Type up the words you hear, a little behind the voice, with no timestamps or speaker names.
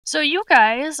So you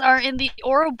guys are in the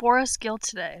Ouroboros Guild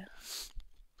today,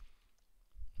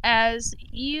 as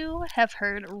you have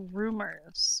heard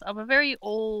rumors of a very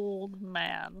old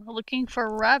man looking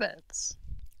for rabbits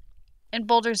in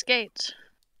Boulder's Gate.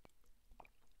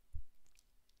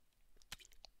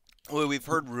 Well, we've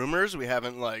heard rumors. We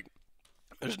haven't, like,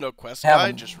 there's no quest guide,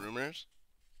 Haven't. just rumors.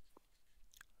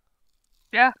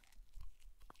 Yeah.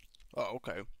 Oh,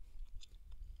 okay.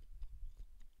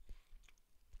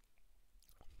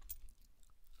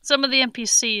 Some of the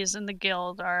NPCs in the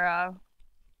guild are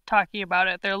talking about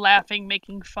it. They're laughing,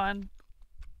 making fun,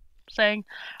 saying,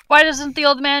 "Why doesn't the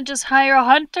old man just hire a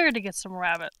hunter to get some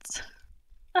rabbits?"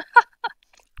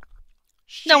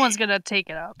 No one's gonna take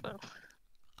it up.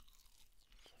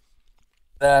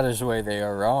 That is where they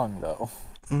are wrong, though.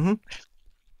 Mm-hmm.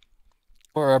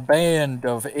 For a band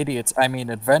of idiots, I mean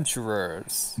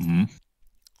adventurers. Mm-hmm.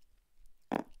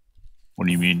 What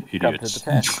do you mean, Come to idiots? the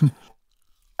tent.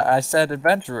 I said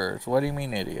adventurers. What do you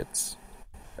mean, idiots?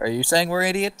 Are you saying we're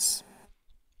idiots?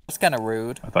 That's kind of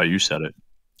rude. I thought you said it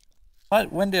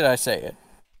What? When did I say it?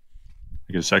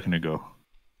 like a second ago.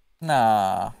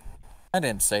 Nah, I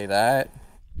didn't say that.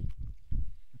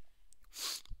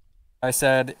 I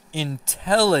said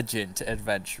intelligent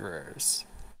adventurers.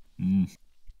 Mm.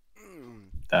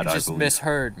 That You I just believe.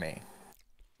 misheard me.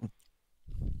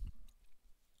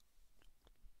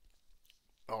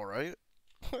 All right.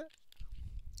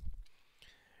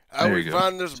 How There we you go.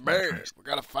 find this That's my bear? first. We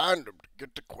gotta find him to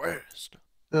get the quest.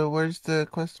 So where's the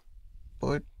quest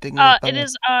board thing? up on It the-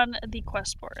 is on the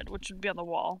quest board, which would be on the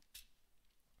wall.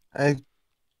 I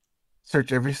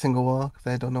search every single wall because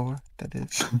I don't know where that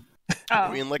is. Are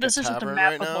Oh, we in, like, this a isn't a tavern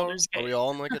map right of now? Boulder's Are Gate. we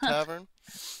all in, like, a tavern?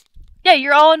 Yeah,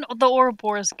 you're all in the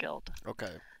Ouroboros Guild.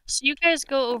 Okay. So you guys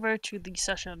go over to the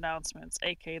session announcements,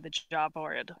 aka the job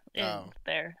board, in Oh.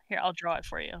 there. Here, I'll draw it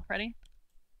for you. Ready?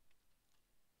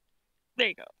 There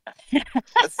you go.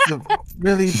 That's a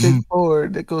really big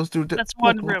board that goes through. That's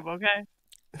one room, okay?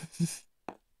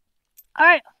 All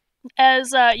right.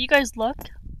 As you guys look,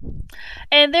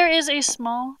 and there is a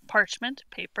small parchment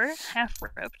paper, half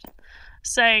ripped,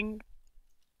 saying,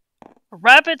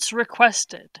 "Rabbits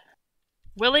requested.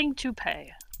 Willing to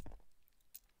pay.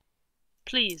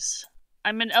 Please,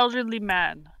 I'm an elderly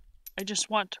man. I just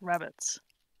want rabbits."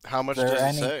 How much Is there does it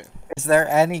any- say? Is there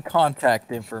any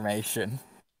contact information?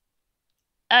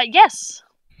 Yes,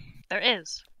 there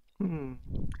is. Hmm.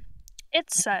 It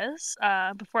says,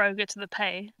 before I get to the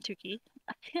pay, Tuki,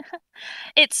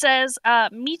 it says,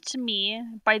 meet me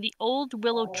by the old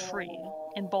willow tree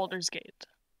in Boulder's Gate.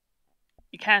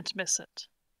 You can't miss it.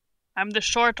 I'm the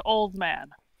short old man.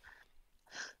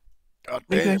 God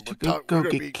We damn, got to go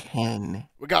get Ken.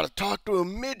 we gotta talk to a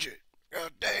midget.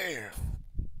 God damn.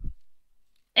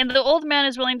 And the old man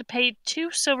is willing to pay 2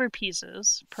 silver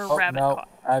pieces per Oh, rabbit no, cost.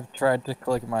 I've tried to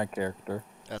click my character.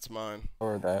 That's mine.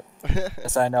 Or that.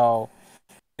 Yes, I know.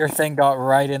 Your thing got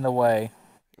right in the way.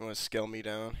 You wanna scale me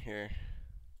down? Here.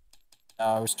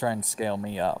 I was trying to scale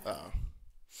me up. Oh.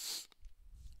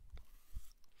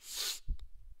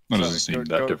 That Sorry, doesn't seem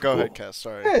that go difficult. ahead, Cass.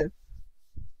 Sorry. Yeah.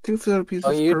 2 silver pieces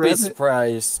Oh, you'd per be rabbit.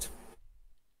 surprised.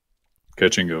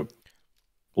 Catching a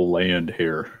land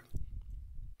hare.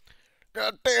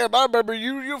 God damn, I remember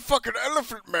you. You fucking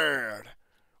elephant man.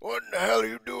 What in the hell are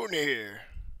you doing here?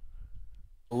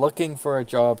 Looking for a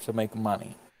job to make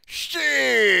money.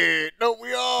 Shit! Don't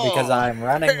we all? Because I'm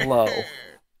running low.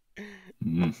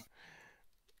 Mm.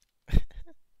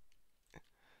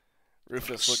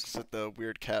 Rufus looks at the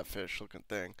weird catfish looking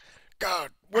thing.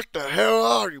 God, what the hell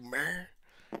are you, man?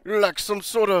 You're like some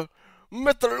sort of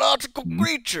mythological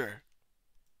creature.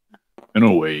 In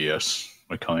a way, yes.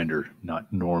 My kind are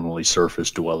not normally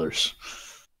surface dwellers.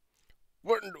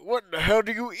 What in the hell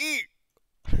do you eat?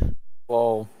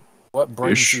 Well, what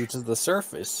brings Fish. you to the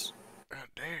surface? God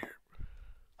damn.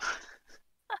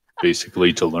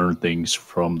 Basically, to learn things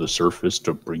from the surface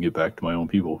to bring it back to my own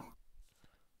people.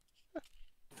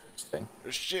 Interesting.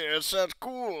 Shit, that sounds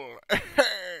cool.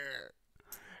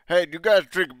 Hey, do you guys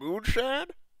drink moonshine?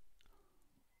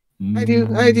 I do.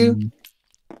 Mm.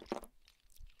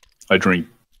 I drink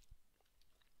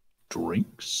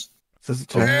drinks. Says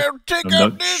the child. Damn, take I'm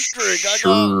out not this drink.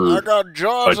 sure I got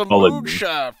jars I'd of call it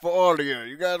moonshine for all of you.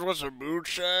 You guys want some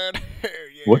moonshine?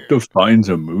 Yeah. What defines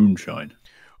a moonshine?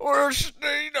 Well, it's,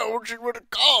 you know, it's what it's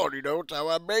called, you know, it's how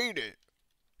I made it.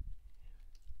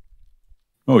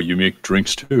 Oh, you make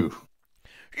drinks too.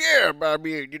 Yeah, but I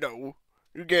mean, you know,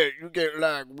 you get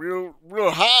like real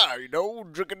high, you know,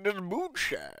 drinking this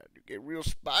moonshine. You get real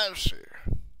spicy.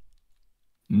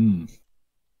 Mm.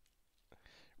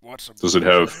 Want some Does it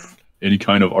moonshine? have any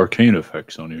kind of arcane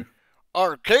effects on you?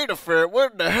 Arcade affair?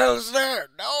 What the hell is that?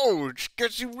 No, it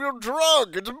gets you real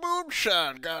drunk. It's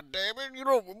moonshine, god damn it. You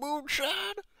know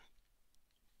moonshine?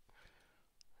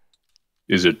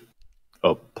 Is it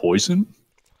a poison?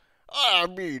 I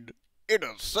mean, in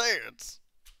a sense.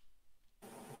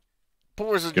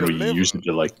 Poison Can your we liver. use it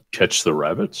to like catch the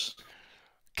rabbits?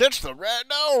 Catch the rat?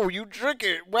 No, you drink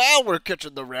it while we're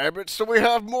catching the rabbits so we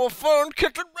have more fun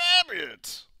catching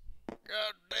rabbits.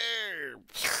 God damn.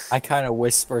 I kind of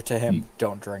whisper to him,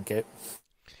 "Don't drink it."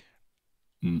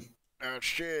 Oh,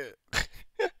 shit.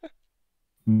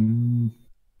 Hmm.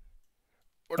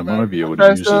 What I about might be you? able to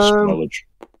use this Awesome. knowledge.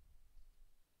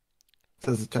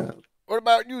 Says the child. What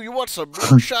about you? You want some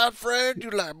moonshine, friend? You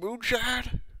like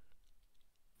moonshine?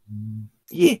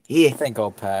 Yeah, I yeah. think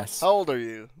I'll pass. How old are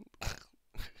you?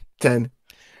 10.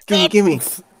 God- Gimme.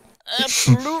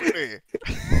 Absolutely.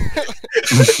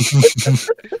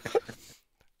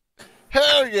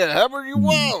 Hell yeah, how many you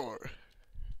want?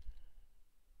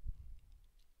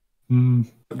 Hmm.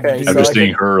 Okay, I'm so just I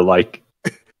seeing can, her like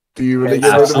Do you really Hey, get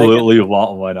so rid of it? absolutely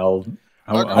want one. How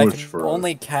I much can for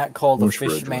only call how the much for a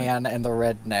fish drink? man and the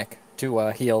redneck to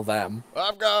heal them.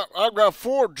 I've got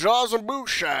 4 jars of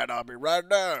moonshine on me right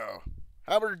now.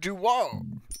 How many do you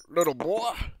want, little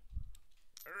boy?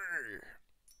 Hey,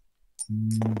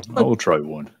 I will try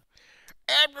one.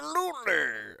 absolutely.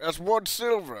 That's 1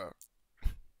 silver.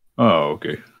 Oh,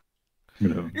 okay. I'm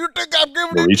gonna You think I'm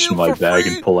giving it reach to in you my for bag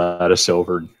free? and pull out a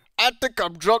silver. I think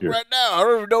I'm drunk Here. right now. I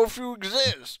don't even know if you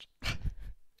exist.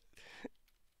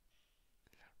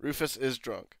 Rufus is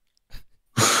drunk.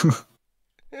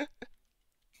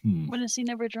 When is he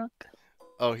never drunk?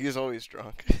 Oh, he's always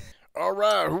drunk. All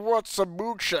right, who wants some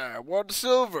moonshine? 1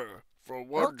 silver for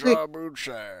 1 Okay. jar of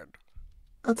moonshine.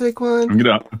 I'll take one. I'm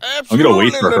gonna Absolutely,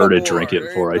 wait for her little to boy. drink it There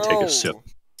before you I take go. a sip.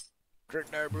 Drink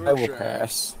that I will moonshine.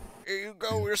 pass. Here you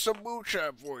go. Here's some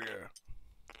moonshine for you.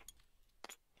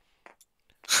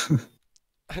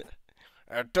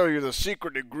 I'll tell you the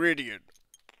secret ingredient.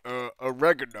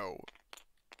 Oregano.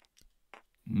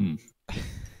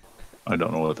 I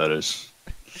don't know what that is,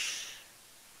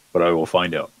 but I will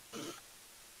find out.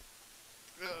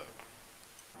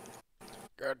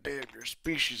 God damn, your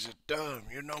species is dumb.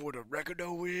 You know what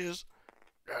oregano is?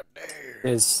 God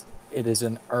damn. It is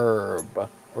an herb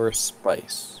or a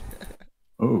spice.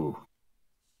 Oh,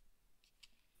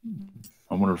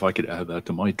 I wonder if I could add that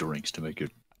to my drinks to make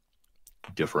it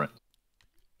different.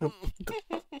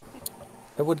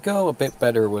 It would go a bit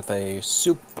better with a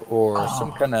soup or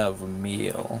some kind of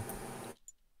meal.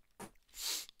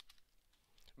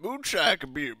 Moonshine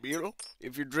can be a meal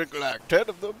if you drink like 10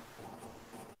 of them.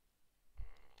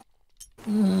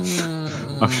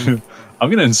 I'm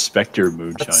gonna inspect your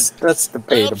moonshine. That's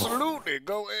debatable. Absolutely,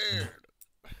 go ahead.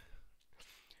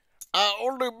 I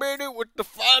only made it with the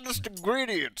finest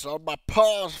ingredients on my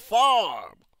pa's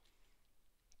farm.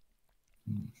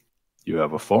 You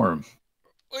have a farm.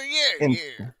 Well,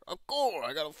 yeah. Of course,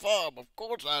 I got a farm. Of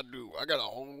course I do. I got a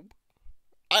home.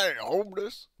 I ain't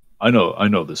homeless. I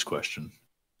know this question.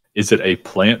 Is it a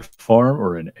plant farm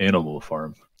or an animal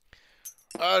farm?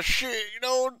 Shit, you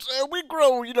know what I'm saying? We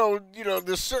grow, you know,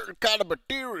 this certain kind of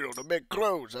material to make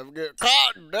clothes. I forget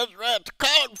cotton. That's right, it's a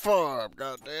cotton farm.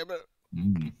 God damn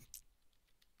it.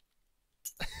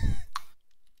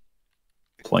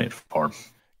 Plant farm.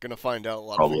 Gonna find out a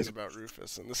lot Probably. of things about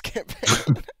Rufus in this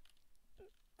campaign.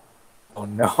 Oh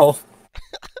no.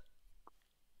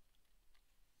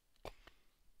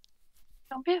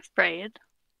 Don't be afraid.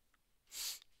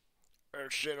 Oh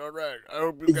shit! All right. I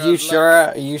hope you guys.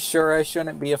 Are you sure I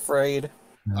shouldn't be afraid?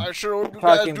 I sure hope you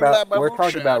guys do like my We're moonshine.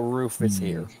 talking about Rufus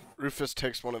here. Rufus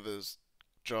takes one of his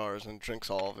jars and drinks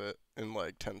all of it in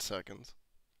like 10 seconds.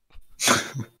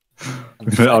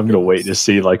 I'm gonna wait to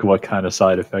see like what kind of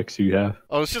side effects you have.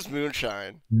 Oh, it's just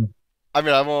moonshine. Yeah. I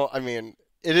mean, I won't. I mean,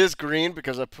 it is green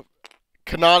because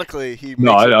canonically he makes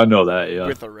No, it I know that. Yeah.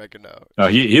 with oregano. No,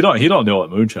 he don't know what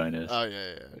moonshine is. Oh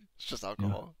yeah. It's just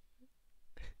alcohol.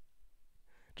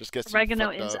 Just gets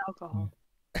Oregano you fucked is up. alcohol.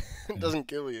 It doesn't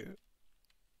kill you.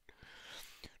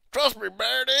 Trust me,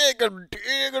 man. It ain't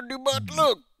gonna do much.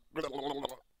 Look.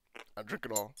 I drink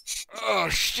it all. Oh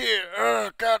shit! Oh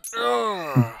god!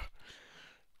 Oh.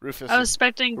 Rufus. I was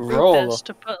expecting Roll. Rufus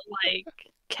to put like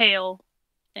kale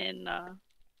and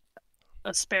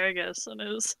asparagus in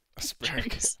his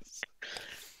asparagus.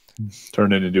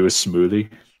 Turn it into a smoothie.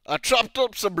 I chopped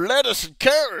up some lettuce and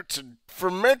carrots and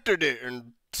fermented it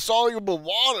in soluble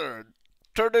water and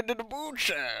turned it into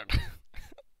moonshine.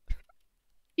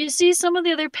 You see some of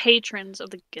the other patrons of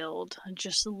the guild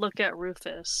just look at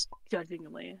Rufus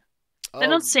judgingly. They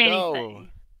don't say anything.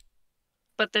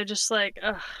 But they're just like,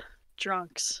 ugh,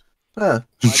 drunks. Huh.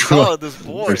 My God, this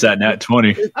boy. There's that nat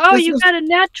 20. Oh, This you was- got a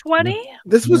nat 20?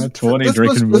 This was Nat 20 this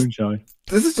drinking was moonshine.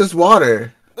 this is just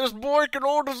water. This boy can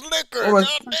hold his liquor. Oh my-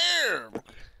 God damn.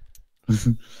 Is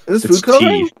this It's food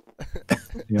coloring? tea.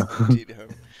 Yeah. Tea to him.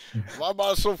 Why am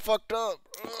I so fucked up?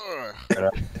 Ugh.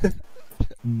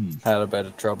 Had a bit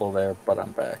of trouble there, but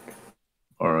I'm back.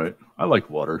 All right. I like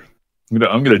water.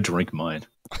 I'm gonna drink mine.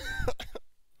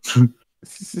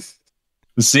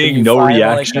 Seeing You no finally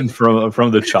reaction can-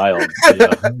 from the child.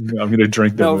 Yeah, I'm gonna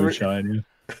drink the No re- moonshine.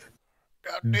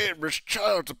 God damn, this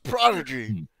child's a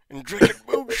prodigy in drinking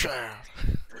moonshine.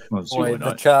 Yeah. Let's see why Wait,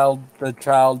 not. the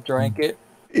child drank it?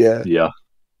 Yeah. Yeah.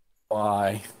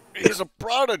 Why? He's a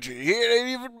prodigy. He ain't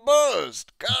even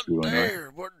buzzed. God See why not.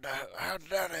 damn, how did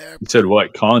that happen? You said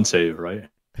what? Con save, right?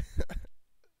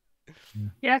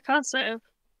 Yeah, can't save.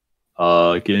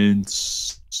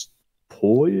 Against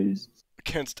poison.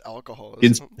 Against alcoholism.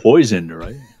 Against poison,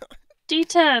 right?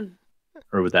 D10.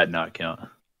 Or would that not count?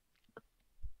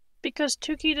 Because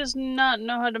Tuki does not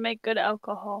know how to make good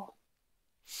alcohol.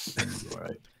 All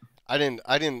right. I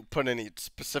didn't put any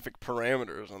specific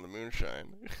parameters on the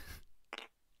moonshine.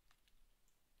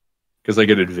 Because I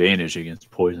get advantage against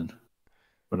poison,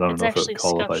 but I don't It's know if actually it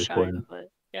scuff qualifies shine, poison.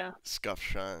 but yeah. Scuff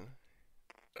shine.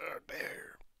 Oh,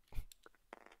 damn.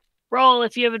 Roll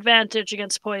if you have advantage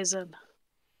against poison.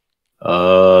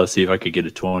 See if I could get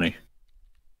a 20.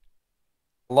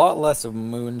 A lot less of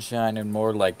moonshine and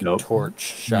more like Nope.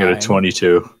 torch I shine. got a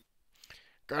 22.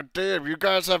 God damn, you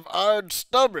guys have iron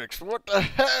stomachs. What the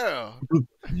hell?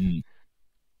 Mm.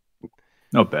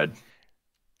 Not bad.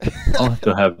 I'll have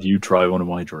to have you try one of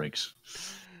my drinks.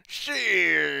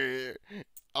 Shit.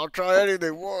 I'll try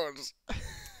anything once.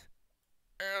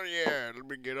 Hell yeah, let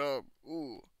me get up.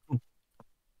 Ooh.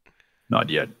 Not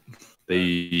yet.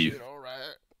 Shit,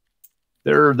 alright.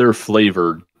 Their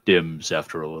flavor dims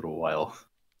after a little while.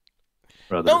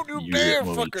 Rather Don't you use dare it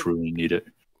when we fucking- truly need it.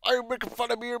 Are you making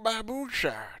fun of me or my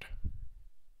moonshine?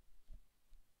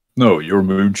 No, your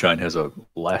moonshine has a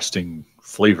lasting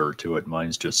flavor to it.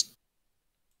 Mine's just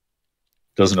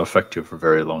doesn't affect you for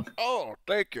very long. Oh,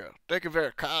 thank you. Thank you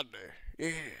very kindly.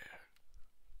 Yeah.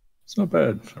 It's not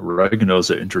bad.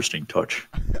 Oregano's an interesting touch.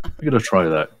 I'm gonna try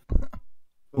that. I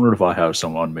wonder if I have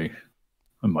some on me.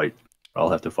 I might. I'll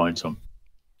have to find some.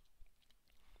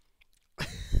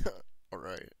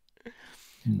 Alright.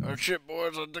 Hmm. Oh shit,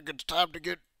 boys, I think it's time to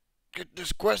get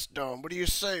this quest done. What do you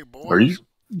say, boys?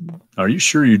 Are you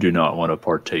sure you do not want to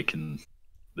partake in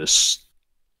this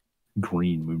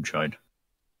green moonshine?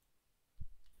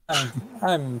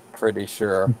 I'm pretty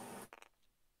sure.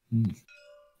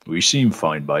 We seem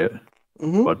fine by it,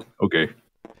 Mm-hmm. but okay.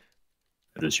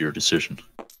 It is your decision.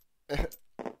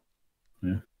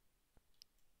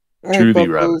 To the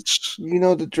rabbits. You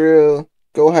know the drill.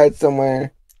 Go hide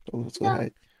somewhere. Oh, let's go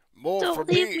hide. More for Don't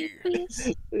leave me, me.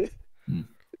 please.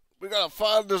 We gotta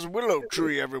find this willow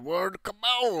tree, everyone. Come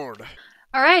on.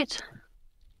 All right.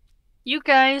 You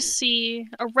guys see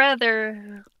a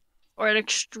rather, or an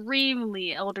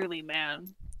extremely elderly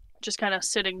man just kind of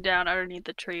sitting down underneath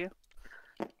the tree.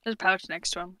 There's a pouch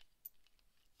next to him.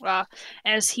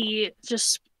 As he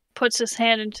just puts his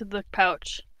hand into the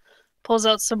pouch, pulls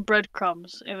out some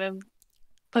breadcrumbs, and then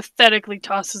pathetically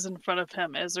tosses in front of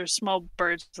him as there's small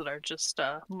birds that are just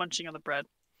munching on the bread.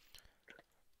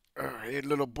 Hey,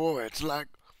 little boy, it's like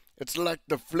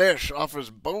the flesh off his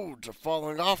bones are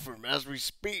falling off him as we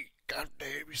speak. God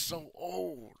damn, he's so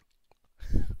old.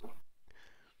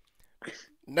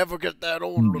 Never get that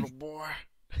old, little boy.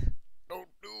 Don't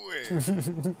do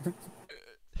it.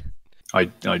 I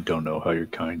don't know how your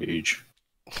kind age.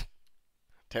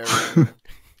 Terrible.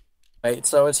 Wait,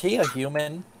 so is he a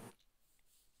human?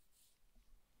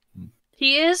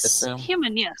 He is Assume.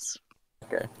 human, yes.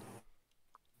 Okay.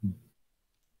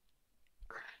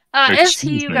 As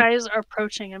Excuse you me. guys are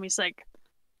approaching him, he's like,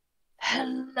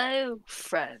 "Hello,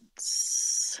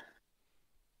 friends.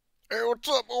 Hey, what's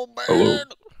up, old man? Hello.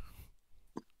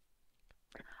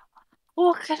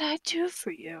 What can I do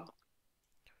for you?"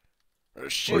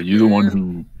 Shit, Are you the one man.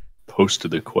 who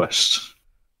posted the quest?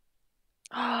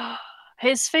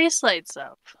 His face lights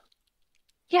up.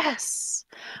 Yes.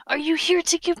 Are you here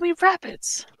to give me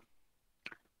rabbits?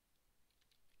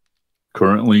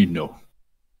 Currently, no.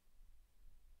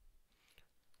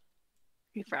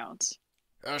 He frowns.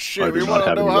 Oh, I shit, do we not want to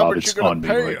have know any how much rabbits you're gonna on me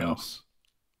pay right now. us.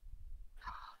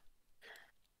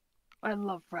 I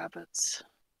love rabbits.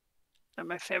 They're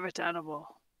my favorite animal.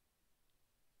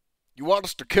 You want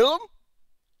us to kill him?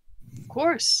 Of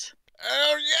course.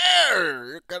 Hell yeah!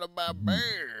 You're gonna my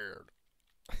man.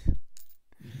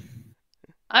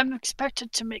 I'm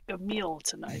expected to make a meal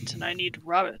tonight, and I need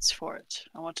rabbits for it.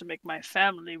 I want to make my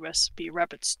family recipe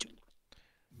rabbit stew.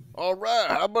 All right,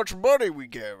 how much money we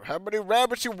give? How many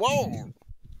rabbits you want?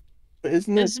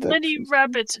 Isn't As it duck many season?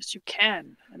 rabbits as you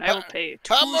can, and I will pay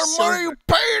How 2 much money you silver.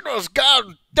 paying us? God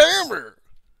damn it!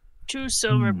 2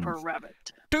 silver per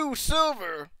rabbit. 2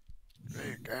 silver.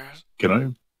 Hey guys.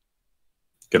 Can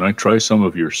I try some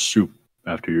of your soup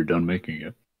after you're done making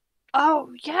it?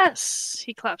 Oh, yes!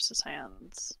 He claps his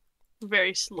hands. Very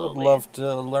Would slowly. love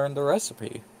to learn the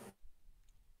recipe.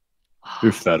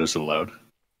 If that is allowed.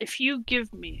 If you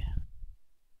give me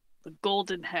the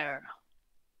golden hair,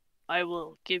 I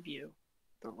will give you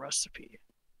the recipe.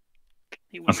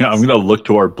 I'm gonna look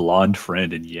to our blonde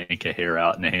friend and yank a hair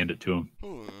out and hand it to him.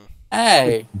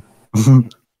 Hey,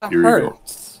 that Here you go.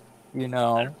 hurts. You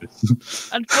know.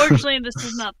 Unfortunately, this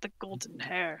is not the golden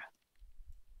hair.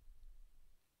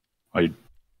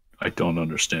 I don't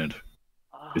understand.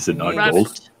 Is it not Rabbit.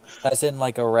 gold? As in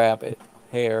like a rabbit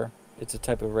hair. It's a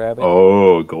type of rabbit.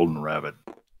 Oh, golden rabbit.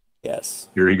 Yes.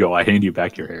 Here you go. I hand you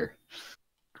back your hair.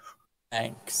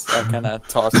 Thanks. I kind of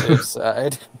toss it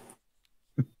aside.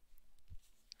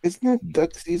 Isn't it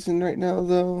duck season right now,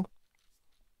 though?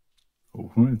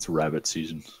 Oh, it's rabbit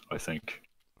season, I think.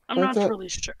 I'm I not thought- really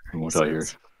sure. From what he I hear.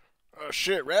 says. Oh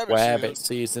shit, rabbit Rabbit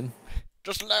season. season.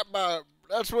 Just like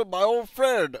that's what my old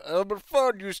friend Albert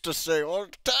Fudd used to say all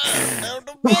the time down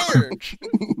the verge.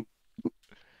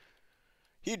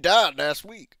 He died last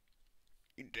week.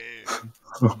 He did.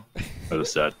 That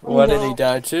is sad. What did he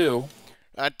die to?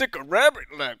 I think a rabbit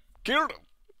killed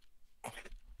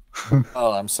him.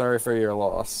 Oh, I'm sorry for your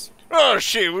loss. Oh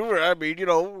shit, I mean,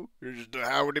 just,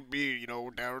 how would it be,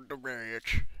 down at the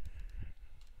ranch?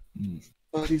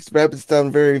 Oh, these rabbits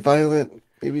sound very violent.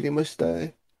 Maybe they must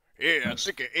die. Yeah, I That's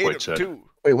think it ate quite him sad. too.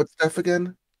 Wait, what's stuff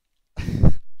again?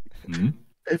 Hmm?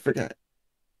 I forgot.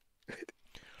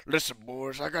 Listen,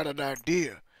 boys, I got an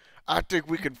idea. I think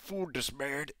we can fool this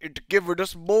man into giving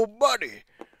us more money.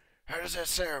 How does that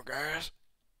sound, guys?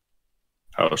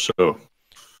 How so?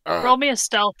 Roll me a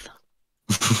stealth.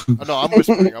 No, I'm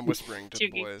whispering. I'm whispering to the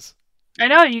Chugi. boys. I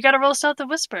know, you gotta roll stealth and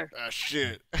whisper. Ah,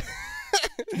 shit.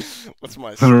 What's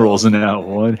my Rolls in out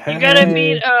one. You gotta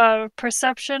beat a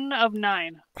perception of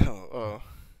 9. Oh.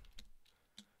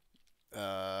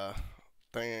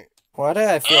 Dang. Why did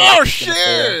I feel Oh, like it's gonna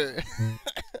fail? shit!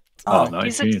 Oh, Oh, 19.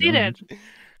 You succeeded.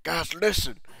 Guys,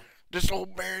 listen. This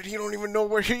old man, he don't even know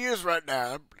where he is right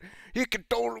now. We can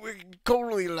totally,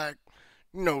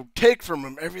 take from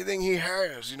him everything he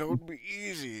has. It'd be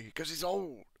easy, because he's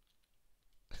old.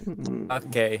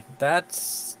 Okay,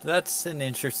 that's an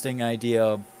interesting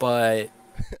idea, but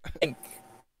I think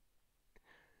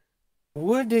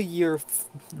would your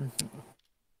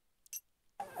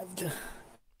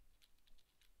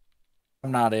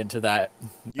I'm not into that.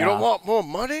 You don't want more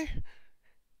money?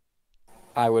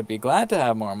 I would be glad to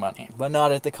have more money, but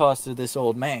not at the cost of this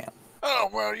old man. Oh,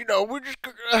 well, we're just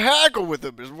gonna haggle with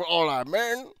him is all I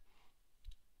meant.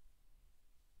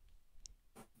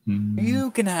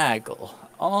 You can haggle.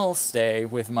 I'll stay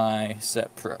with my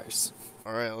set price.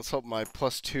 Alright, let's hope my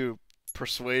 +2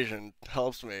 persuasion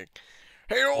helps me.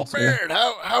 Hey, old That's fair. man,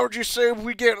 how would you say if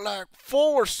we get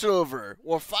 4 silver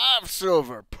or 5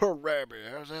 silver per rabbit?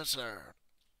 How's that sound?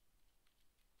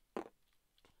 I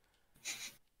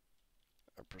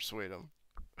persuade him.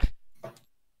 What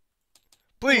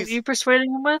Please. are you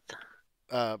persuading him with?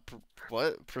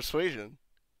 What? Persuasion?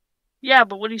 Yeah,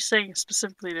 but what are you saying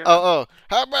specifically to him? Oh.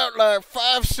 How about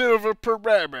 5 silver per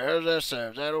rabbit? How's that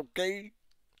sound? Is that okay?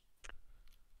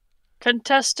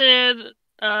 Contested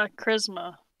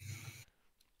charisma.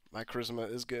 My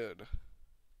charisma is good.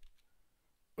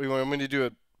 You want me to do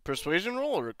a persuasion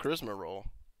roll or a charisma roll?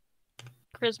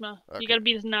 Charisma. Okay. You gotta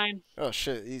beat a 9. Oh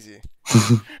shit, easy.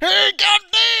 Hey,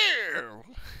 goddamn!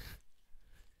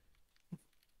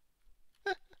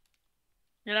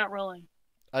 You're not rolling.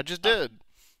 I just did.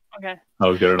 Okay. I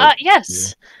was gonna.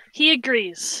 Yes, he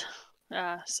agrees.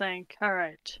 Saying, all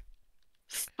right,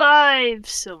 5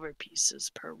 silver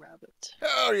pieces per rabbit.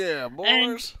 Hell yeah,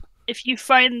 boys! If you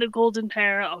find the golden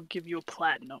hair, I'll give you a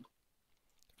platinum.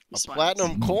 He A smiles.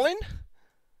 platinum coin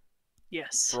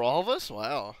Yes, for all of us?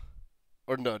 Wow.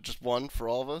 Or no, just one for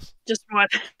all of us? just one.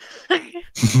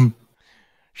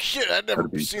 Shit, I've never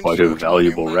That'd be seen quite so a much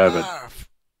valuable money in my rabbit. life.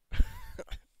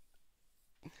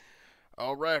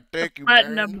 All right, thank you,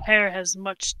 Platinum man. hair has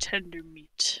much tender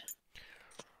meat.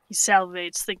 He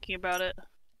salivates thinking about it.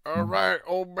 All right,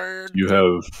 old man.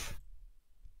 Do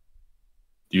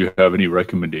you have any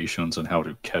recommendations on how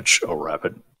to catch a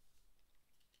rabbit?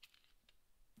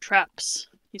 Traps.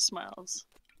 He smiles.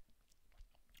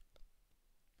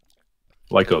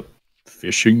 Like a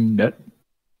Fishing net?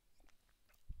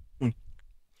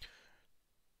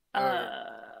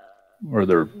 Are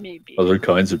there Maybe. other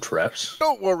kinds of traps?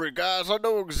 Don't worry, guys. I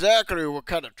know exactly what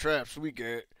kind of traps we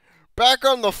get. Back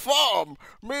on the farm,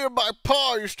 me and my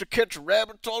pa used to catch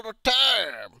rabbits all the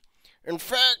time. In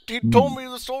fact, he told me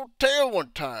this old tale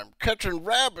one time. Catching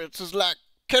rabbits is like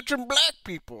catching black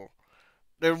people.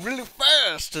 They're really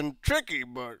fast and tricky,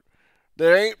 but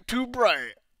they ain't too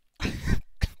bright.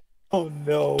 Oh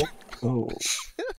no. Oh.